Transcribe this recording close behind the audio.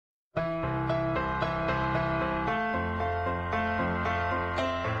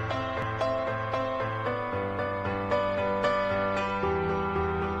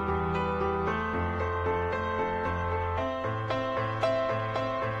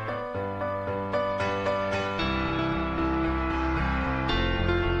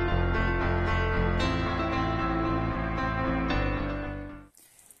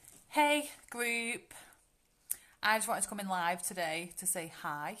I just wanted to come in live today to say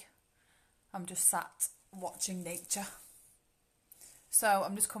hi. I'm just sat watching nature. So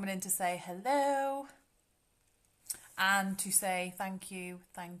I'm just coming in to say hello and to say thank you,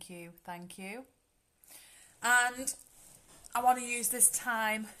 thank you, thank you. And I want to use this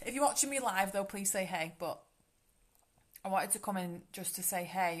time, if you're watching me live though, please say hey, but I wanted to come in just to say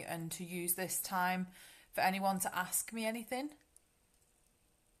hey and to use this time for anyone to ask me anything.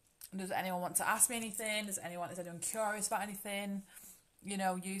 Does anyone want to ask me anything? Is anyone curious about anything? You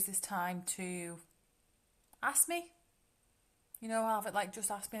know, use this time to ask me. You know, have it like, just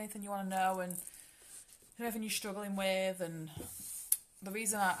ask me anything you want to know and anything you're struggling with. And the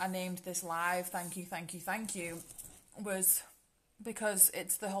reason I named this live, thank you, thank you, thank you, was because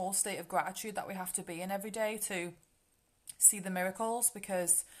it's the whole state of gratitude that we have to be in every day to see the miracles,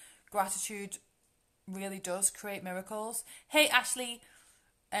 because gratitude really does create miracles. Hey, Ashley.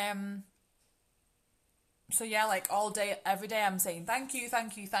 So yeah, like all day, every day I'm saying thank you,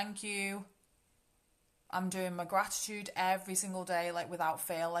 thank you, thank you. I'm doing my gratitude every single day, like without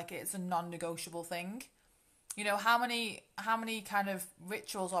fail, like it's a non-negotiable thing. You know, how many kind of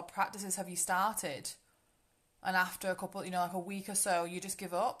rituals or practices have you started? And after a couple, you know, like a week or so, you just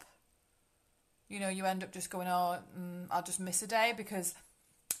give up. You know, you end up just going, oh, I'll just miss a day, because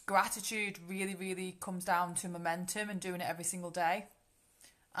gratitude really, really comes down to momentum and doing it every single day.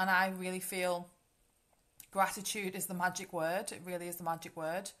 And I really feel gratitude is the magic word. It really is the magic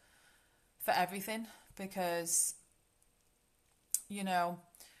word for everything, because, you know,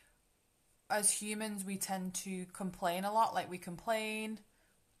 as humans, we tend to complain a lot. Like we complain,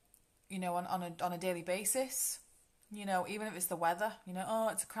 you know, on a daily basis, you know, even if it's the weather, you know, oh,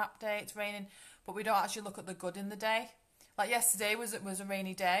 it's a crap day, it's raining, but we don't actually look at the good in the day. Like yesterday was a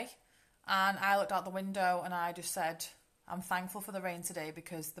rainy day, and I looked out the window and I just said, I'm thankful for the rain today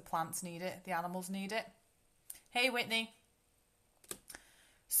because the plants need it, the animals need it. Hey, Whitney.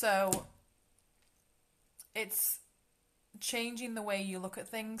 So it's changing the way you look at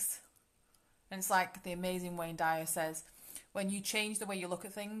things. And it's like the amazing Wayne Dyer says, when you change the way you look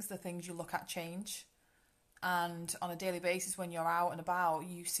at things, the things you look at change. And on a daily basis, when you're out and about,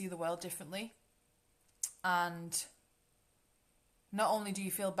 you see the world differently. And not only do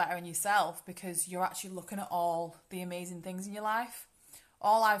you feel better in yourself, because you're actually looking at all the amazing things in your life.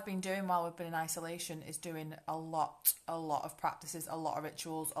 All I've been doing while we've been in isolation is doing a lot of practices, a lot of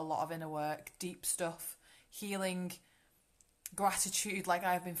rituals, a lot of inner work, deep stuff, healing, gratitude. Like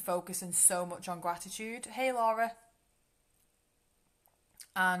I've been focusing so much on gratitude. Hey, Laura.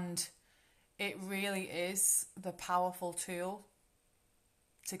 And it really is the powerful tool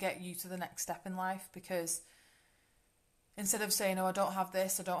to get you to the next step in life, because instead of saying, oh, I don't have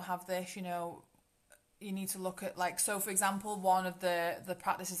this, you know, you need to look at, like, so for example, one of the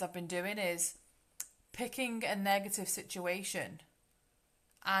practices I've been doing is picking a negative situation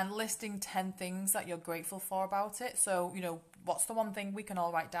and listing 10 things that you're grateful for about it. So, you know, what's the one thing we can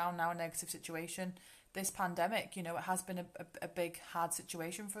all write down now, a negative situation? This pandemic, you know, it has been a big, hard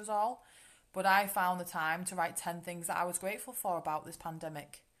situation for us all. But I found the time to write 10 things that I was grateful for about this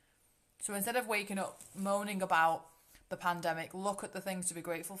pandemic. So instead of waking up moaning about the pandemic, look at the things to be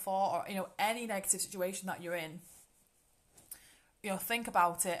grateful for, or, you know, any negative situation that you're in, you know, think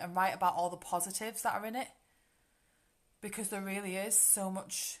about it and write about all the positives that are in it, because there really is so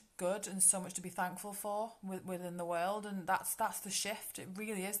much good and so much to be thankful for within the world. And that's the shift. It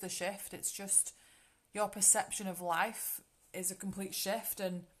really is the shift. It's just your perception of life is a complete shift.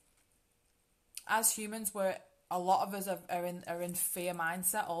 And as humans, a lot of us are in fear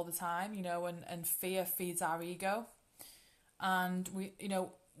mindset all the time, you know, and fear feeds our ego. And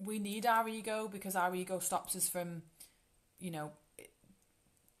we need our ego, because our ego stops us from, you know,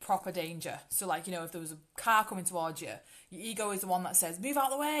 proper danger. So like, you know, if there was a car coming towards you, your ego is the one that says, move out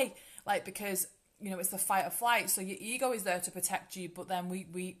of the way. Like, because, you know, it's the fight or flight. So your ego is there to protect you. But then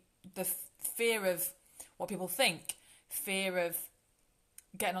the fear of what people think, fear of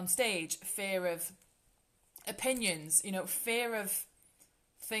getting on stage, fear of opinions, you know, fear of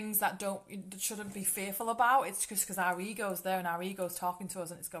things that shouldn't be fearful about. It's just because our ego's there and our ego's talking to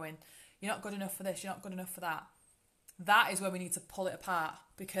us and it's going, you're not good enough for this, you're not good enough for that. That is where we need to pull it apart,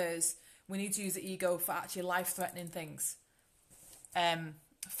 because we need to use the ego for actually life-threatening things.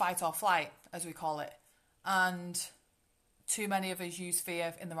 Fight or flight, as we call it. And too many of us use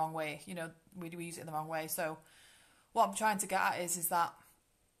fear in the wrong way. You know, we use it in the wrong way. So what I'm trying to get at is that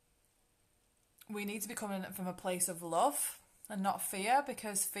we need to be coming from a place of love and not fear,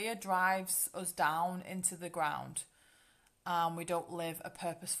 because fear drives us down into the ground, and we don't live a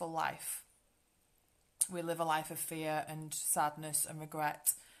purposeful life. We live a life of fear and sadness and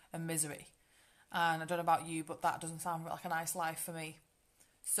regret and misery. And I don't know about you, but that doesn't sound like a nice life for me.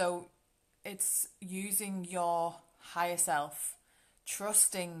 So it's using your higher self,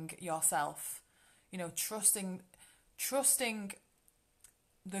 trusting yourself, trusting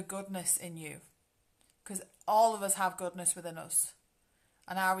the goodness in you. Because all of us have goodness within us.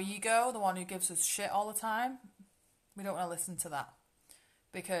 And our ego, the one who gives us shit all the time, we don't want to listen to that.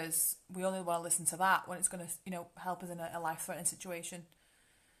 Because we only want to listen to that when it's going to, help us in a life-threatening situation.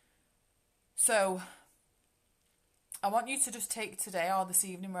 So I want you to just take today or this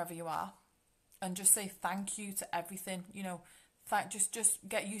evening, wherever you are, and just say thank you to everything. Just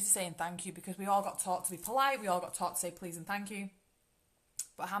get used to saying thank you, because we all got taught to be polite. We all got taught to say please and thank you.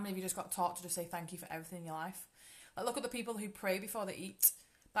 But how many of you just got taught to just say thank you for everything in your life? Like, look at the people who pray before they eat.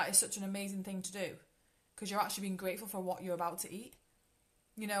 That is such an amazing thing to do, because you're actually being grateful for what you're about to eat.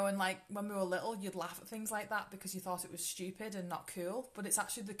 And like when we were little, you'd laugh at things like that because you thought it was stupid and not cool. But it's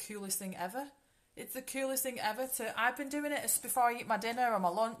actually the coolest thing ever. It's the coolest thing ever I've been doing it before I eat my dinner or my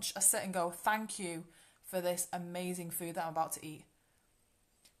lunch. I sit and go, thank you for this amazing food that I'm about to eat.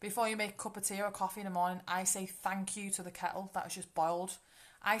 Before you make a cup of tea or coffee in the morning, I say thank you to the kettle that is just boiled.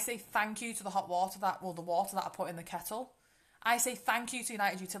 I say thank you to the hot water the water that I put in the kettle. I say thank you to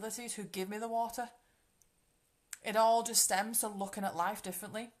United Utilities who give me the water. It all just stems to looking at life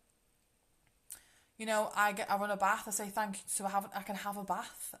differently. I run a bath. I say thank you, so I can have a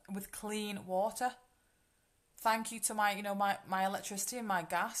bath with clean water. Thank you to my electricity and my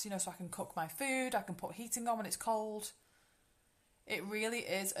gas. So I can cook my food. I can put heating on when it's cold. It really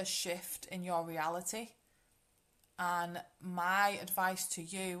is a shift in your reality. And my advice to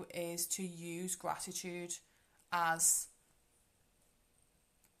you is to use gratitude as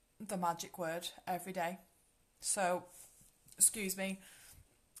the magic word every day. So, excuse me,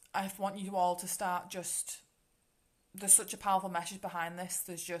 I want you all to start there's such a powerful message behind this.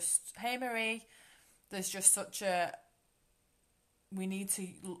 There's just, hey Marie, there's just we need to,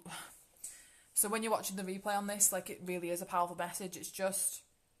 so when you're watching the replay on this, like, it really is a powerful message. It's just,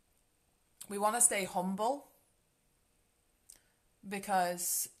 we want to stay humble,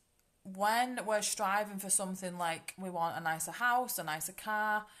 because when we're striving for something like we want a nicer house, a nicer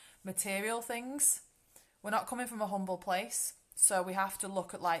car, material things, we're not coming from a humble place. So we have to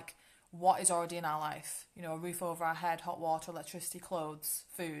look at like what is already in our life. A roof over our head, hot water, electricity, clothes,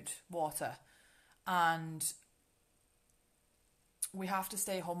 food, water. And we have to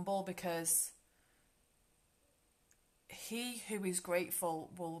stay humble, because he who is grateful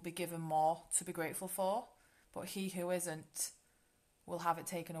will be given more to be grateful for, but he who isn't will have it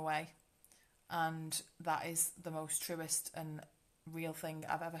taken away. And that is the most truest and real thing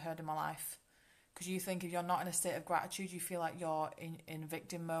I've ever heard in my life. Because you think if you're not in a state of gratitude, you feel like you're in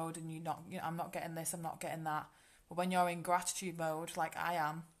victim mode and I'm not getting this, I'm not getting that. But when you're in gratitude mode, like I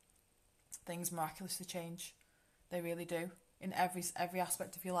am, things miraculously change. They really do, in every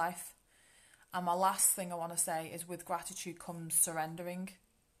aspect of your life. And my last thing I want to say is, with gratitude comes surrendering.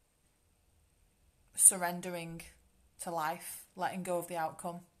 Surrendering to life, letting go of the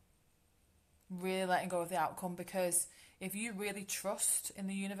outcome. Really letting go of the outcome, because if you really trust in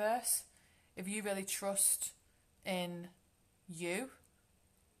the universe, if you really trust in you,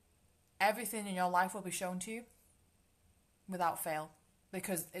 everything in your life will be shown to you without fail,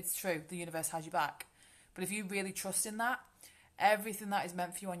 because it's true, the universe has you back. But if you really trust in that, everything that is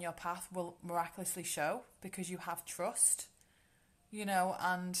meant for you on your path will miraculously show, because you have trust,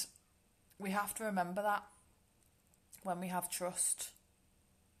 and we have to remember that when we have trust,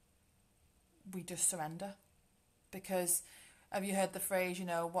 we just surrender. Because have you heard the phrase,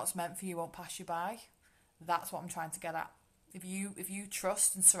 what's meant for you won't pass you by? That's what I'm trying to get at. If you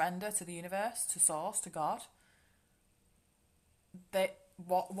trust and surrender to the universe, to source, to God, that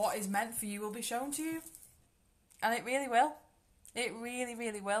what is meant for you will be shown to you. And it really will. It really,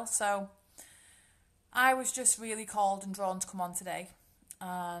 really will. So I was just really called and drawn to come on today.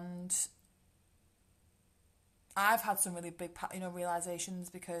 And I've had some really big, realizations,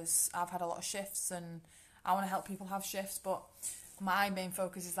 because I've had a lot of shifts and I want to help people have shifts. But my main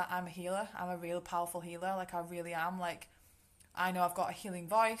focus is that I'm a healer. I'm a real powerful healer. Like, I really am. Like, I know I've got a healing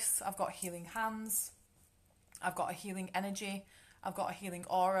voice. I've got healing hands. I've got a healing energy. I've got a healing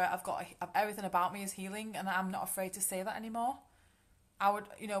aura. Everything about me is healing, and I'm not afraid to say that anymore.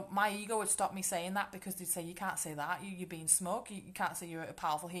 My ego would stop me saying that, because they'd say, you can't say that. You're being smug. You can't say you're a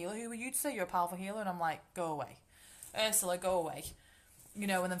powerful healer. Who are you to say you're a powerful healer? And I'm like, go away. Ursula, go away. And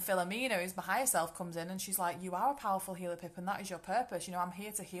then Philomena, who's my higher self, comes in and she's like, you are a powerful healer, Pip, and that is your purpose. I'm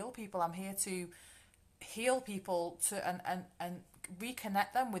here to heal people. I'm here to heal people and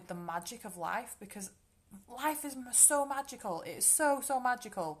reconnect them with the magic of life, because life is so magical. It is so, so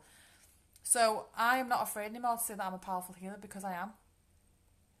magical. So I am not afraid anymore to say that I'm a powerful healer, because I am.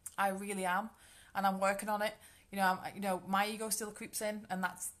 I really am, and I'm working on it. My ego still creeps in, and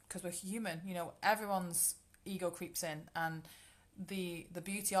that's because we're human. Everyone's ego creeps in, and the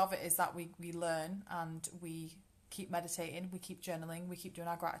beauty of it is that we learn, and we keep meditating, we keep journaling, we keep doing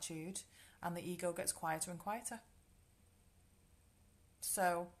our gratitude, and the ego gets quieter and quieter.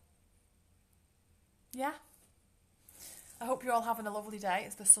 So, yeah. I hope you're all having a lovely day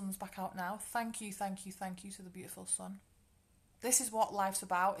as the sun's back out now. Thank you, thank you, thank you to the beautiful sun. This is what life's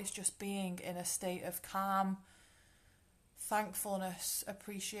about, is just being in a state of calm, thankfulness,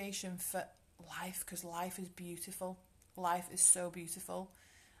 appreciation for life, because life is beautiful. Life is so beautiful.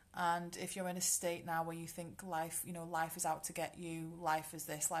 And if you're in a state now where you think life is out to get you, life is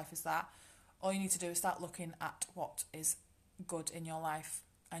this, life is that, all you need to do is start looking at what is good in your life,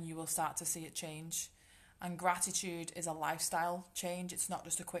 and you will start to see it change. And gratitude is a lifestyle change. It's not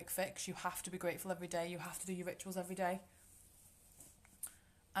just a quick fix. You have to be grateful every day. You have to do your rituals every day.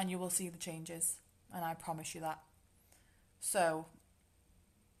 And you will see the changes. And I promise you that. So,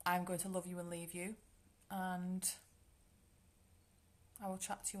 I'm going to love you and leave you. And I will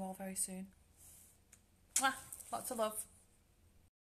chat to you all very soon. Lots of love.